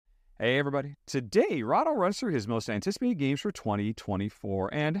Hey everybody, today Rahdo runs through his most anticipated games for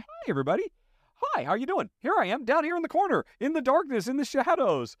 2024. And hi everybody, hi, how you doing? Here I am, down here in the corner, in the darkness, in the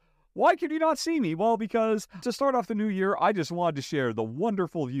shadows. Why could you not see me? Well, because to start off the new year, I just wanted to share the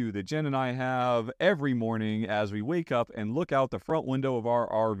wonderful view that Jen and I have every morning as we wake up and look out the front window of our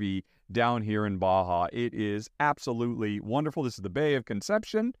RV down here in Baja. It is absolutely wonderful. This is the Bay of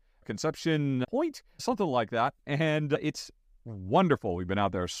Conception Point, something like that. And it's wonderful. We've been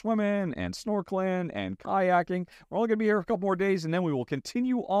out there swimming and snorkeling and kayaking. We're only going to be here a couple more days, and then we will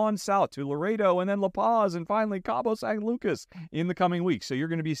continue on south to Laredo and then La Paz and finally Cabo San Lucas in the coming weeks. So you're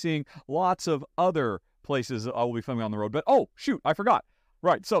going to be seeing lots of other places I will be filming on the road. But oh, shoot, I forgot.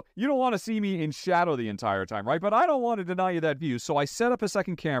 Right, so you don't want to see me in shadow the entire time, right? But I don't want to deny you that view. So I set up a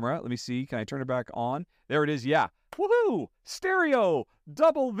second camera. Let me see. Can I turn it back on? There it is. Yeah. Woohoo! Stereo,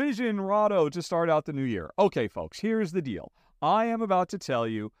 double vision Rahdo to start out the new year. Okay, folks, here's the deal. I am about to tell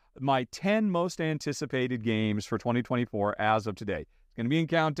you my 10 most anticipated games for 2024 as of today. It's going to be in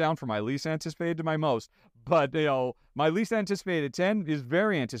countdown from my least anticipated to my most. But, my least anticipated 10 is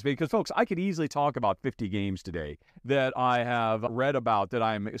very anticipated because, folks, I could easily talk about 50 games today that I have read about that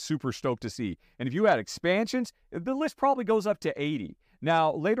I'm super stoked to see. And if you add expansions, the list probably goes up to 80.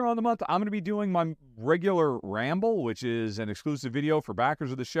 Now, later on in the month, I'm going to be doing my regular ramble, which is an exclusive video for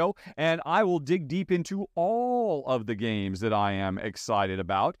backers of the show, and I will dig deep into all of the games that I am excited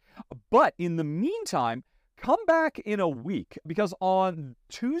about. But in the meantime, come back in a week, because on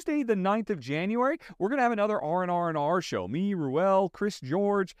Tuesday, the 9th of January, we're going to have another R&R show. Me, Ruel, Chris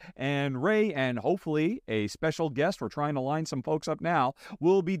George, and Ray, and hopefully a special guest. We're trying to line some folks up now.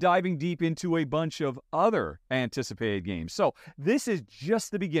 We'll be diving deep into a bunch of other anticipated games. So this is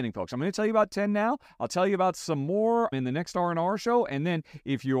just the beginning, folks. I'm going to tell you about 10 now. I'll tell you about some more in the next R&R show. And then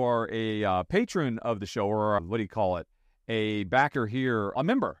if you are a patron of the show, or what do you call it? A backer here, a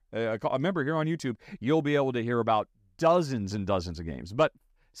member here on YouTube, you'll be able to hear about dozens and dozens of games. But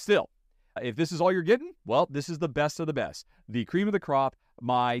still, if this is all you're getting, well, this is the best of the best. The cream of the crop,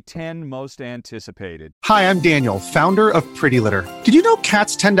 my 10 most anticipated. Hi, I'm Daniel, founder of Pretty Litter. Did you know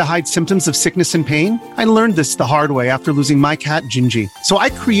cats tend to hide symptoms of sickness and pain? I learned this the hard way after losing my cat, Gingy. So I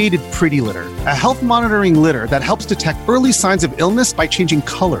created Pretty Litter, a health monitoring litter that helps detect early signs of illness by changing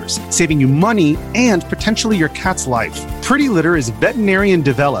colors, saving you money and potentially your cat's life. Pretty Litter is veterinarian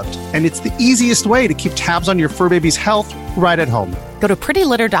developed, and it's the easiest way to keep tabs on your fur baby's health right at home. Go to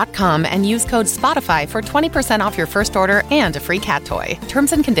prettylitter.com and use code SPOTIFY for 20% off your first order and a free cat toy.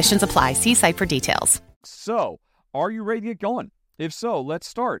 Terms and conditions apply. See site for details. So, are you ready to get going? If so, let's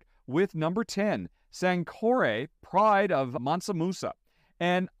start with number 10, Sancore, Pride of Mansa Musa.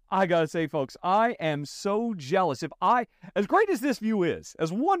 And I gotta say, folks, I am so jealous. As great as this view is, as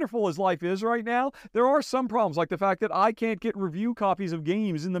wonderful as life is right now, there are some problems, like the fact that I can't get review copies of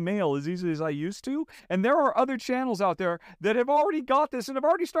games in the mail as easily as I used to. And there are other channels out there that have already got this and have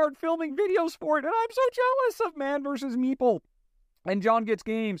already started filming videos for it. And I'm so jealous of Man vs. Meeple and John Gets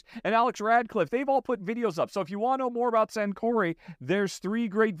Games, and Alex Radcliffe. They've all put videos up. So if you want to know more about Sancore, there's 3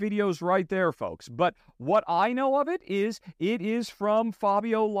 great videos right there, folks. But what I know of it is from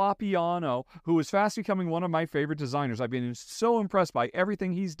Fabio Lopiano, who is fast becoming one of my favorite designers. I've been so impressed by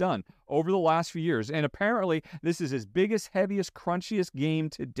everything he's done over the last few years. And apparently, this is his biggest, heaviest, crunchiest game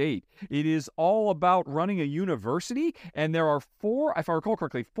to date. It is all about running a university, and there are 4, if I recall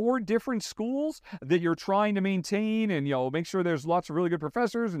correctly, 4 different schools that you're trying to maintain and, make sure there's lots of really good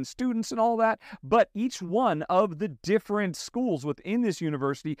professors and students and all that. But each one of the different schools within this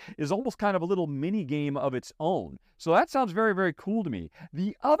university is almost kind of a little mini game of its own. So that sounds very, very cool to me.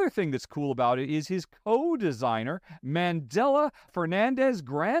 The other thing that's cool about it is his co-designer, Mandela Fernandez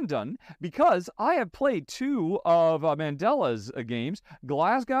Grandon, because I have played 2 of Mandela's games.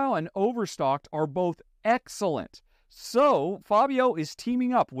 Glasgow and Overstocked are both excellent. So Fabio is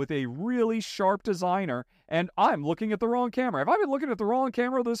teaming up with a really sharp designer, and I'm looking at the wrong camera. If I've been looking at the wrong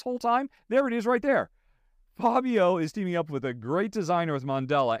camera this whole time, there it is right there. Fabio is teaming up with a great designer with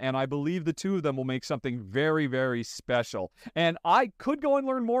Mandela, and I believe the 2 of them will make something very, very special. And I could go and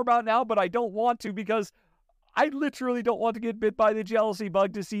learn more about it now, but I don't want to, because I literally don't want to get bit by the jealousy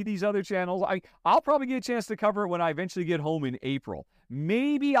bug to see these other channels. I'll probably get a chance to cover it when I eventually get home in April.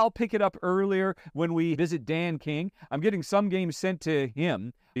 Maybe I'll pick it up earlier when we visit Dan King. I'm getting some games sent to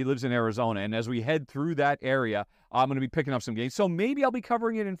him. He lives in Arizona, and as we head through that area, I'm going to be picking up some games. So maybe I'll be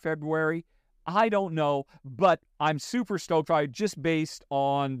covering it in February. I don't know, but I'm super stoked just based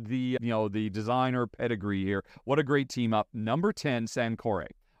on the designer pedigree here. What a great team up. Number 10, Sancore.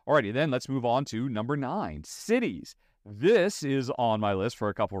 Alrighty, then let's move on to number 9, Cities. This is on my list for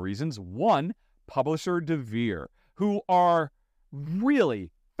a couple reasons. One, publisher DeVere, who are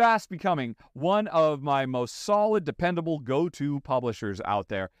really fast becoming one of my most solid, dependable go-to publishers out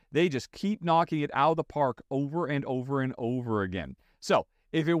there. They just keep knocking it out of the park over and over and over again. So,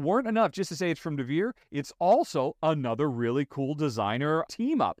 if it weren't enough just to say it's from DeVere, it's also another really cool designer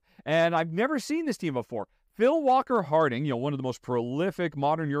team-up. And I've never seen this team before. Phil Walker Harding, one of the most prolific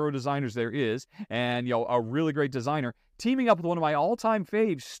modern Euro designers there is, and, a really great designer, teaming up with one of my all-time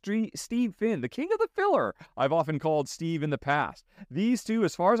faves, Steve Finn, the king of the filler. I've often called Steve in the past. These two,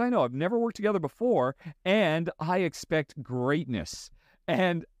 as far as I know, have never worked together before, and I expect greatness.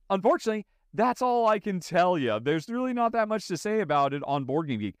 And unfortunately, that's all I can tell you. There's really not that much to say about it on Board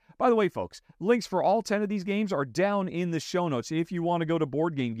Game Geek. By the way, folks, links for all 10 of these games are down in the show notes if you want to go to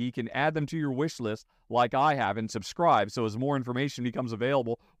Board Game Geek and add them to your wish list like I have and subscribe. So as more information becomes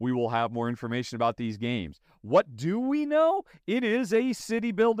available, we will have more information about these games. What do we know? It is a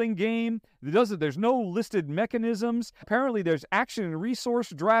city-building game. There's no listed mechanisms. Apparently, there's action and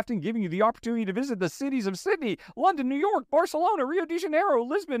resource drafting, giving you the opportunity to visit the cities of Sydney, London, New York, Barcelona, Rio de Janeiro,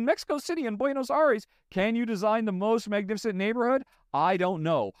 Lisbon, Mexico City, and Buenos Aires. Can you design the most magnificent neighborhood? I don't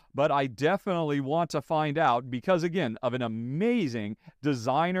know, but I definitely want to find out because, again, of an amazing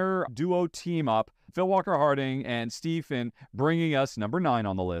designer duo team-up, Phil Walker Harding and Steve Finn, bringing us number 9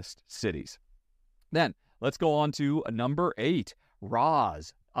 on the list, cities. Then, let's go on to number 8,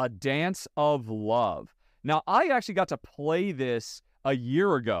 Roz, A Dance of Love. Now, I actually got to play this a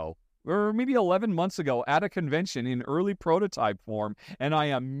year ago, or maybe 11 months ago at a convention in early prototype form, and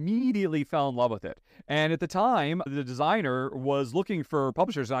I immediately fell in love with it. And at the time, the designer was looking for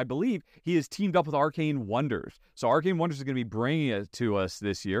publishers, and I believe he has teamed up with Arcane Wonders. So Arcane Wonders is going to be bringing it to us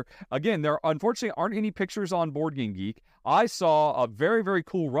this year. Again, there unfortunately aren't any pictures on Board Game Geek. I saw a very, very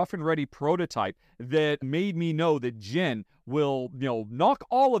cool rough and ready prototype that made me know that Jen will, knock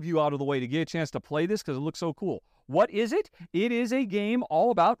all of you out of the way to get a chance to play this because it looks so cool. What is it? It is a game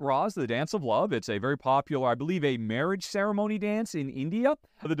all about Roz, the Dance of Love. It's a very popular, I believe, a marriage ceremony dance in India.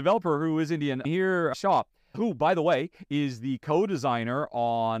 The developer, who is Indian here, Shah, who, by the way, is the co-designer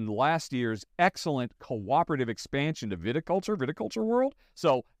on last year's excellent cooperative expansion to Viticulture World.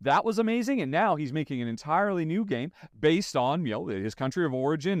 So that was amazing, and now he's making an entirely new game based on, his country of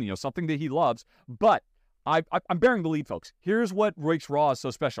origin, something that he loves. But I'm bearing the lead, folks. Here's what makes Roz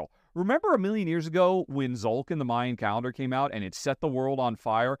so special. Remember a million years ago when Zolkin the Mayan calendar came out and it set the world on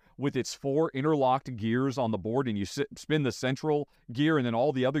fire with its 4 interlocked gears on the board, and you spin the central gear and then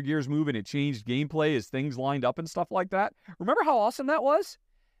all the other gears move and it changed gameplay as things lined up and stuff like that? Remember how awesome that was?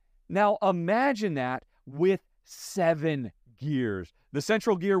 Now imagine that with 7 gears. The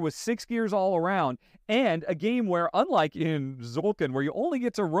central gear was 6 gears all around, and a game where, unlike in Zolkin, where you only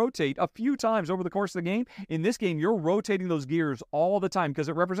get to rotate a few times over the course of the game, in this game, you're rotating those gears all the time because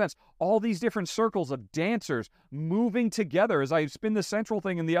it represents all these different circles of dancers moving together as I spin the central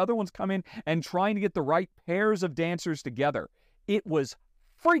thing and the other ones come in and trying to get the right pairs of dancers together. It was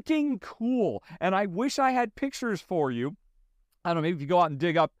freaking cool, and I wish I had pictures for you. I don't know, maybe if you go out and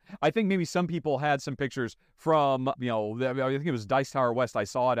dig up, I think maybe some people had some pictures from, I think it was Dice Tower West I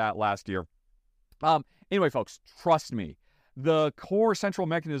saw it at last year. Anyway, folks, trust me. The core central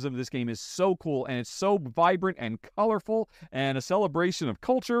mechanism of this game is so cool, and it's so vibrant and colorful, and a celebration of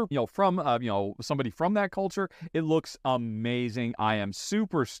culture, from, somebody from that culture. It looks amazing. I am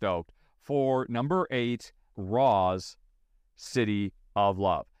super stoked for number 8, Roz, City of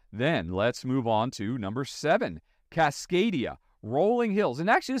Love. Then let's move on to number 7, Cascadia, Rolling Hills. And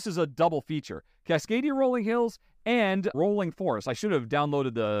actually, this is a double feature. Cascadia Rolling Hills and Rolling Forest. I should have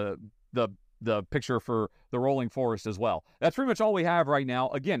downloaded the picture for the Rolling Forest as well. That's pretty much all we have right now.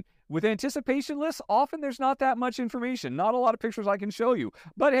 Again, with anticipation lists, often there's not that much information. Not a lot of pictures I can show you.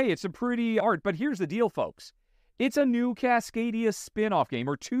 But hey, it's a pretty art. But here's the deal, folks. It's a new Cascadia spin-off game,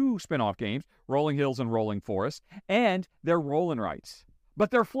 or 2 spin-off games, Rolling Hills and Rolling Forest, and they're rolling rights. But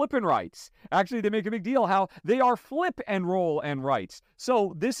they're flipping rights. Actually, they make a big deal how they are flip and roll and rights.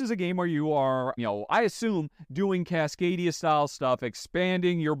 So this is a game where you are, I assume, doing Cascadia-style stuff,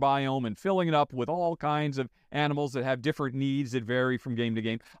 expanding your biome and filling it up with all kinds of animals that have different needs that vary from game to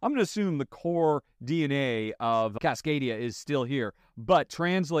game. I'm going to assume the core DNA of Cascadia is still here, but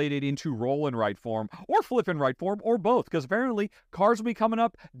translated into roll and write form, or flip and write form, or both, because apparently cards will be coming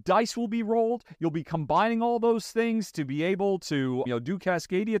up, dice will be rolled, you'll be combining all those things to be able to, do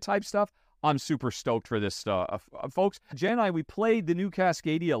Cascadia type stuff. I'm super stoked for this stuff. Folks, Jen and I, we played the new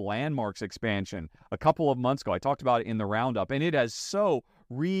Cascadia Landmarks expansion a couple of months ago. I talked about it in the roundup, and it has so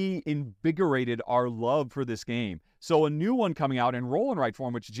reinvigorated our love for this game. So a new one coming out in roll and write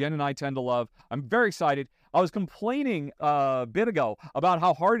form, which Jen and I tend to love. I'm very excited. I was complaining a bit ago about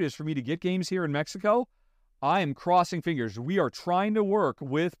how hard it is for me to get games here in Mexico. I am crossing fingers. We are trying to work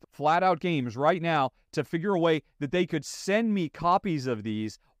with Flat Out Games right now to figure a way that they could send me copies of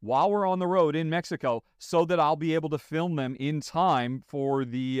these while we're on the road in Mexico so that I'll be able to film them in time for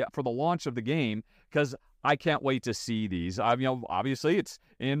the launch of the game, because I can't wait to see these. Obviously, it's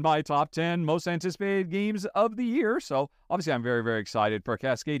in my top 10 most anticipated games of the year, so obviously I'm very, very excited for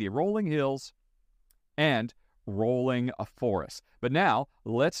Cascadia, Rolling Hills, and Rolling Forest. But now,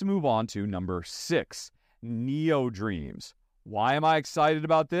 let's move on to number 6, Neo Dreams. Why am I excited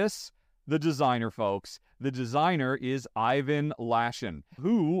about this? The designer, folks. The designer is Ivan Lashin,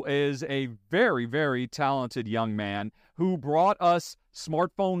 who is a very, very talented young man who brought us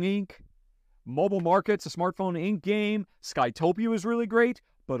Smartphone Inc., Mobile Markets, a Smartphone Inc. game. Skytopia was really great,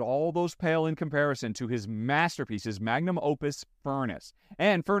 but all those pale in comparison to his masterpiece, his magnum opus, Furnace.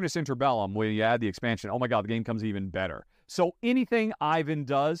 And Furnace Interbellum, when you add the expansion, oh my God, the game comes even better. So anything Ivan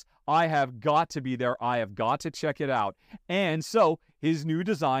does, I have got to be there. I have got to check it out. And so his new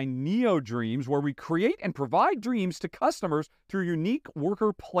design, Neo Dreams, where we create and provide dreams to customers through unique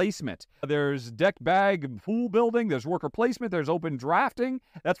worker placement. There's deck bag pool building, there's worker placement, there's open drafting.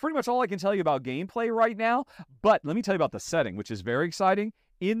 That's pretty much all I can tell you about gameplay right now. But let me tell you about the setting, which is very exciting.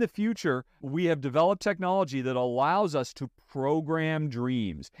 In the future, we have developed technology that allows us to program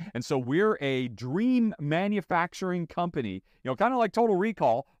dreams. And so we're a dream manufacturing company, kind of like Total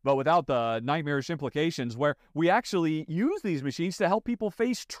Recall, but without the nightmarish implications, where we actually use these machines to help people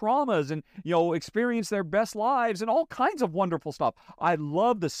face traumas and, experience their best lives and all kinds of wonderful stuff. I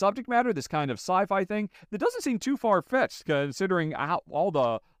love the subject matter, this kind of sci-fi thing that doesn't seem too far-fetched considering all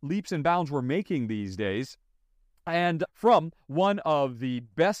the leaps and bounds we're making these days. And from one of the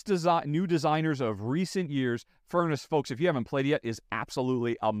best new designers of recent years, Furnace, folks, if you haven't played it yet, is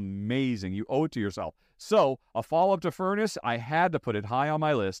absolutely amazing. You owe it to yourself. So, a follow-up to Furnace, I had to put it high on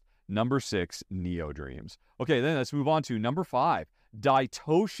my list. Number 6, Neo Dreams. Okay, then let's move on to number 5,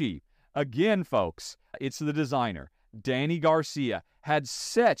 Daitoshi. Again, folks, it's the designer. Danny Garcia had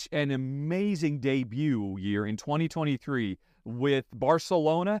such an amazing debut year in 2023 with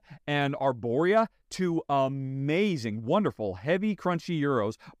Barcelona and Arboria, two amazing, wonderful, heavy, crunchy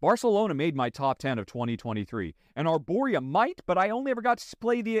Euros. Barcelona made my top 10 of 2023. And Arboria might, but I only ever got to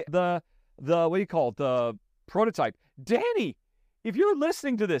play the what do you call it, the prototype. Danny, if you're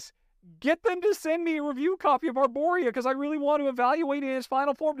listening to this, get them to send me a review copy of Arboria, because I really want to evaluate it in its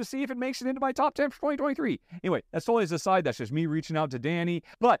final form to see if it makes it into my top 10 for 2023. Anyway, that's totally as an aside. That's just me reaching out to Danny.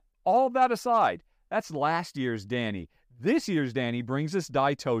 But all that aside, that's last year's Danny. This year's Danny brings us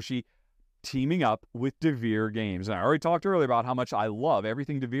Daitoshi teaming up with Devere Games. And I already talked earlier about how much I love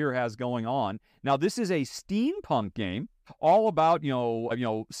everything Devere has going on. Now, this is a steampunk game, all about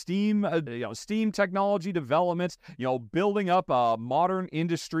steam technology developments, building up a modern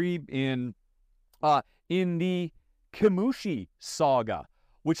industry in the Kimushi saga,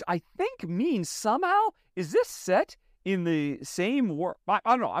 which I think means somehow, is this set in the same world? I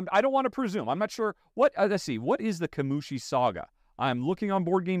don't know. I don't want to presume. I'm not sure. Let's see. What is the Kimushi saga? I'm looking on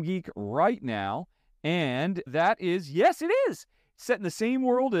Board Game Geek right now, and that is, yes, it is set in the same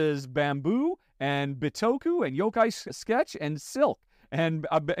world as Bamboo and Bitoku and Yokai Sketch and Silk. And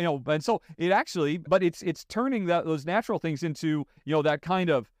and so it actually, but it's turning those natural things into that kind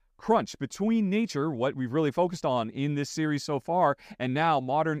of crunch between nature, what we've really focused on in this series so far, and now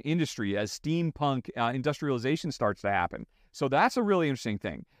modern industry as steampunk industrialization starts to happen. So that's a really interesting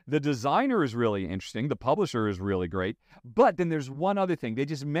thing. The designer is really interesting. The publisher is really great. But then there's one other thing. They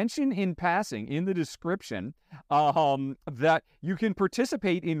just mention in passing in the description that you can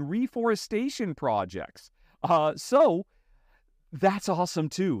participate in reforestation projects. So that's awesome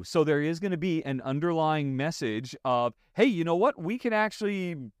too. So there is going to be an underlying message of, hey, you know what? We can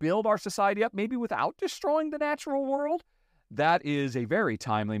actually build our society up maybe without destroying the natural world. That is a very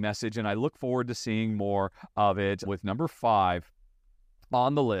timely message, and I look forward to seeing more of it with number 5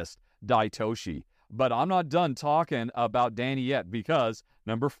 on the list, Daitoshi. But I'm not done talking about Danny yet, because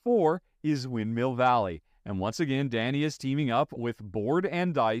number 4 is Windmill Valley. And once again, Danny is teaming up with Board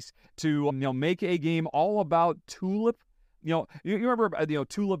and Dice to make a game all about tulip. You remember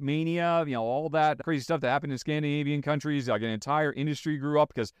Tulip Mania, all that crazy stuff that happened in Scandinavian countries. Like an entire industry grew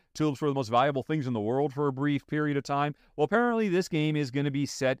up because tulips were the most valuable things in the world for a brief period of time. Well, apparently this game is going to be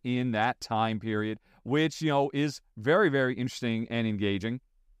set in that time period, which, is very, very interesting and engaging.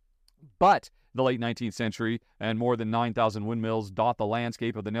 But the late 19th century and more than 9,000 windmills dot the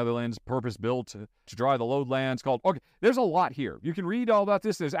landscape of the Netherlands, purpose-built to dry the lowlands called... Okay, there's a lot here. You can read all about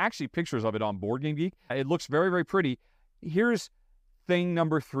this. There's actually pictures of it on Board Game Geek. It looks very, very pretty. Here's thing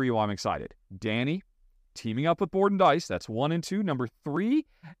number 3 why I'm excited. Danny teaming up with board and dice. That's 1 and 2. Number 3,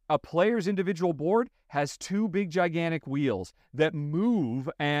 a player's individual board has 2 big gigantic wheels that move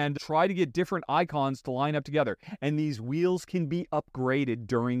and try to get different icons to line up together. And these wheels can be upgraded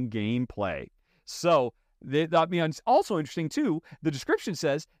during gameplay. So it's also interesting, too, the description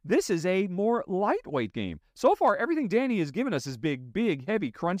says this is a more lightweight game. So far, everything Danny has given us is big,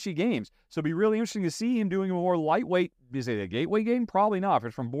 heavy, crunchy games. So it'd be really interesting to see him doing a more lightweight, is it a gateway game? Probably not, if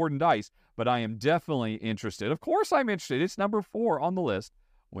it's from board and dice, but I am definitely interested. Of course I'm interested. It's number 4 on the list,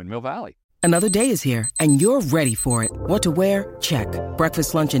 Windmill Valley. Another day is here, and you're ready for it. What to wear? Check.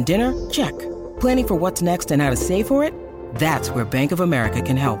 Breakfast, lunch, and dinner? Check. Planning for what's next and how to save for it? That's where Bank of America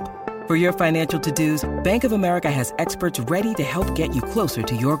can help. For your financial to-dos, Bank of America has experts ready to help get you closer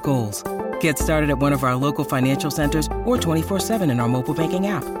to your goals. Get started at one of our local financial centers or 24/7 in our mobile banking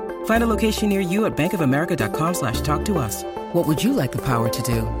app. Find a location near you at bankofamerica.com/talktous. What would you like the power to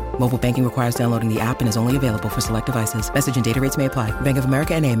do? Mobile banking requires downloading the app and is only available for select devices. Message and data rates may apply. Bank of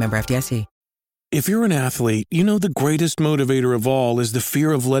America N.A., member FDIC. If you're an athlete, you know the greatest motivator of all is the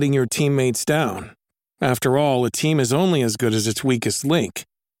fear of letting your teammates down. After all, a team is only as good as its weakest link.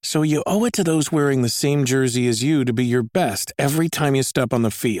 So you owe it to those wearing the same jersey as you to be your best every time you step on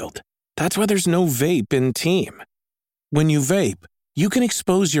the field. That's why there's no vape in team. When you vape, you can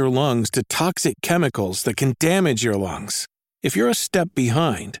expose your lungs to toxic chemicals that can damage your lungs. If you're a step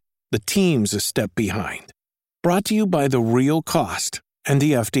behind, the team's a step behind. Brought to you by The Real Cost and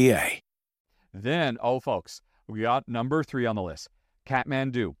the FDA. Then, folks, we got number 3 on the list,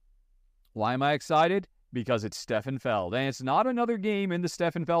 Kathmandu. Why am I excited? Because it's Stefan Feld. And it's not another game in the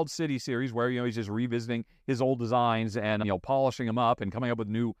Stefan Feld City series where, he's just revisiting his old designs and, polishing them up and coming up with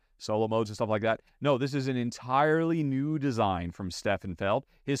new solo modes and stuff like that. No, this is an entirely new design from Stefan Feld.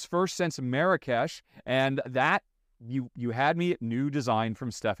 His first since Marrakesh, and that, you had me at new design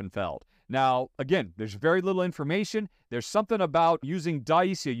from Stefan Feld. Now, again, there's very little information. There's something about using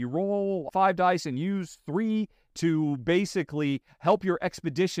dice. You roll 5 dice and use 3 to basically help your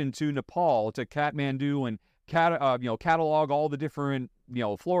expedition to Nepal, to Kathmandu, and catalog all the different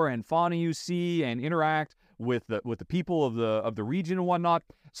flora and fauna you see and interact with the people of the region and whatnot.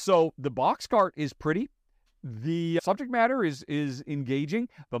 So the box art is pretty. The subject matter is engaging,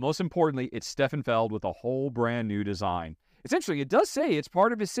 but most importantly, it's Stefan Feld with a whole brand new design. It's interesting. It does say it's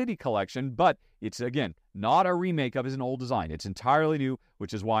part of his city collection, but it's, again, not a remake of his old design. It's entirely new,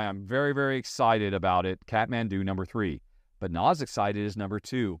 which is why I'm very, very excited about it. Kathmandu, number 3. But not as excited as number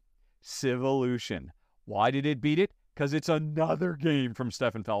 2, Civolution. Why did it beat it? Because it's another game from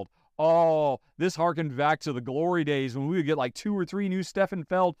Stefan Feld. Oh, this harkened back to the glory days when we would get like 2 or 3 new Stefan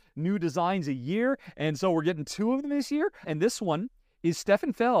Feld new designs a year. And so we're getting 2 of them this year. And this one is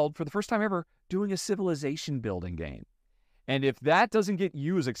Stefan Feld, for the first time ever, doing a civilization building game. And if that doesn't get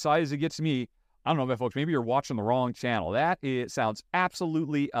you as excited as it gets me, I don't know about folks, maybe you're watching the wrong channel. It sounds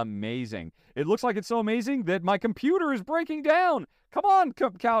absolutely amazing. It looks like it's so amazing that my computer is breaking down. Come on,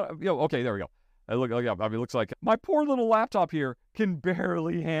 okay, there we go. It looks like my poor little laptop here can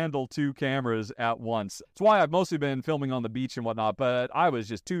barely handle 2 cameras at once. That's why I've mostly been filming on the beach and whatnot, but I was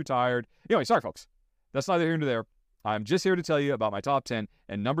just too tired. Anyway, sorry, folks. That's neither here nor there. I'm just here to tell you about my top 10,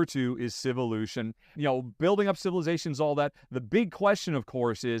 and number 2 is Civolution. Building up civilizations, all that. The big question, of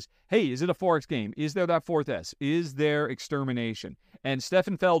course, is, hey, is it a 4X game? Is there that 4th S? Is there extermination? And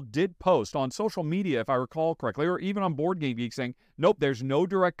Stefan Feld did post on social media, if I recall correctly, or even on Board Game Geek, saying, nope, there's no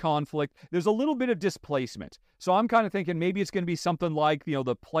direct conflict. There's a little bit of displacement. So I'm kind of thinking maybe it's going to be something like,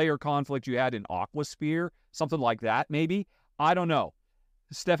 the player conflict you had in Aquasphere, something like that, maybe. I don't know.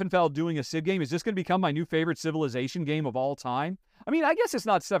 Stefan Feld doing a Civ game, is this going to become my new favorite civilization game of all time? I mean, I guess it's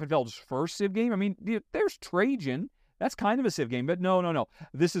not Stefan Feld's first Civ game. I mean, there's Trajan. That's kind of a Civ game, but no.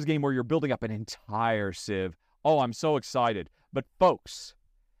 This is a game where you're building up an entire Civ. Oh, I'm so excited. But folks,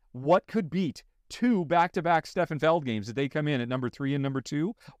 what could beat 2 back-to-back Stefan Feld games that they come in at number 3 and number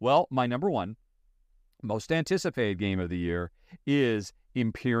 2? Well, my number 1, most anticipated game of the year is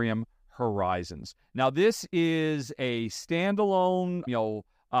Imperium Horizons. Now, this is a standalone,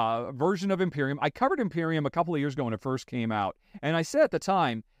 version of Imperium. I covered Imperium a couple of years ago when it first came out, and I said at the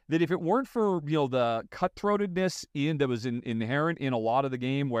time that if it weren't for, the cutthroatedness that was inherent in a lot of the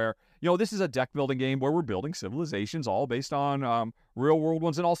game, where, this is a deck-building game where we're building civilizations all based on real-world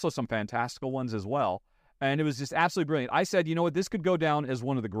ones and also some fantastical ones as well. And it was just absolutely brilliant. I said, this could go down as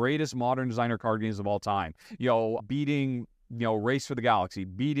one of the greatest modern designer card games of all time. Beating Race for the Galaxy,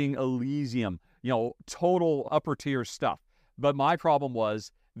 beating Elysium, total upper tier stuff. But my problem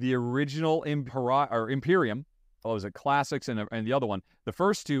was the original Imperium, was it Classics and the other one, the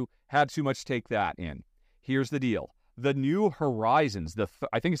first 2 had too much take that in. Here's the deal. the New Horizons,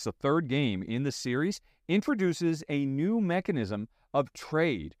 I think it's the third game in the series, introduces a new mechanism of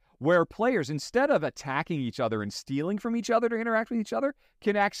trade where players, instead of attacking each other and stealing from each other to interact with each other,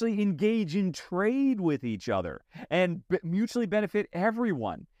 can actually engage in trade with each other and mutually benefit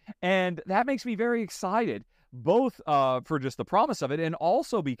everyone. And that makes me very excited, both for just the promise of it and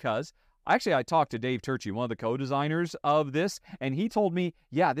also because actually I talked to Dave Turchi, one of the co-designers of this, and he told me,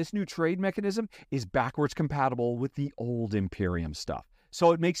 yeah, this new trade mechanism is backwards compatible with the old Imperium stuff.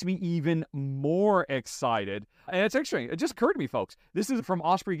 So it makes me even more excited. And it's interesting. It just occurred to me, folks. This is from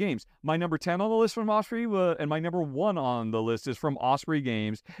Osprey Games. My number 10 on the list from Osprey, and my number 1 on the list is from Osprey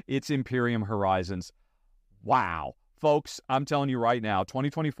Games. It's Imperium Horizons. Wow. Folks, I'm telling you right now,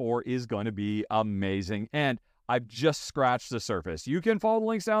 2024 is going to be amazing. And I've just scratched the surface. You can follow the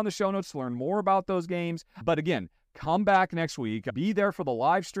links down in the show notes to learn more about those games. But again, come back next week. Be there for the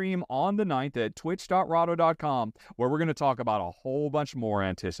live stream on the 9th at twitch.rahdo.com, where we're going to talk about a whole bunch more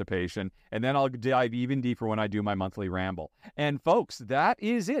anticipation. And then I'll dive even deeper when I do my monthly ramble. And folks, that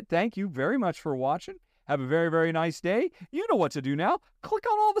is it. Thank you very much for watching. Have a very, very nice day. You know what to do now. Click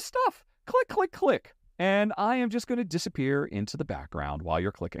on all the stuff. Click, click, click. And I am just going to disappear into the background while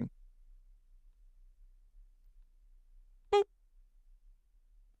you're clicking.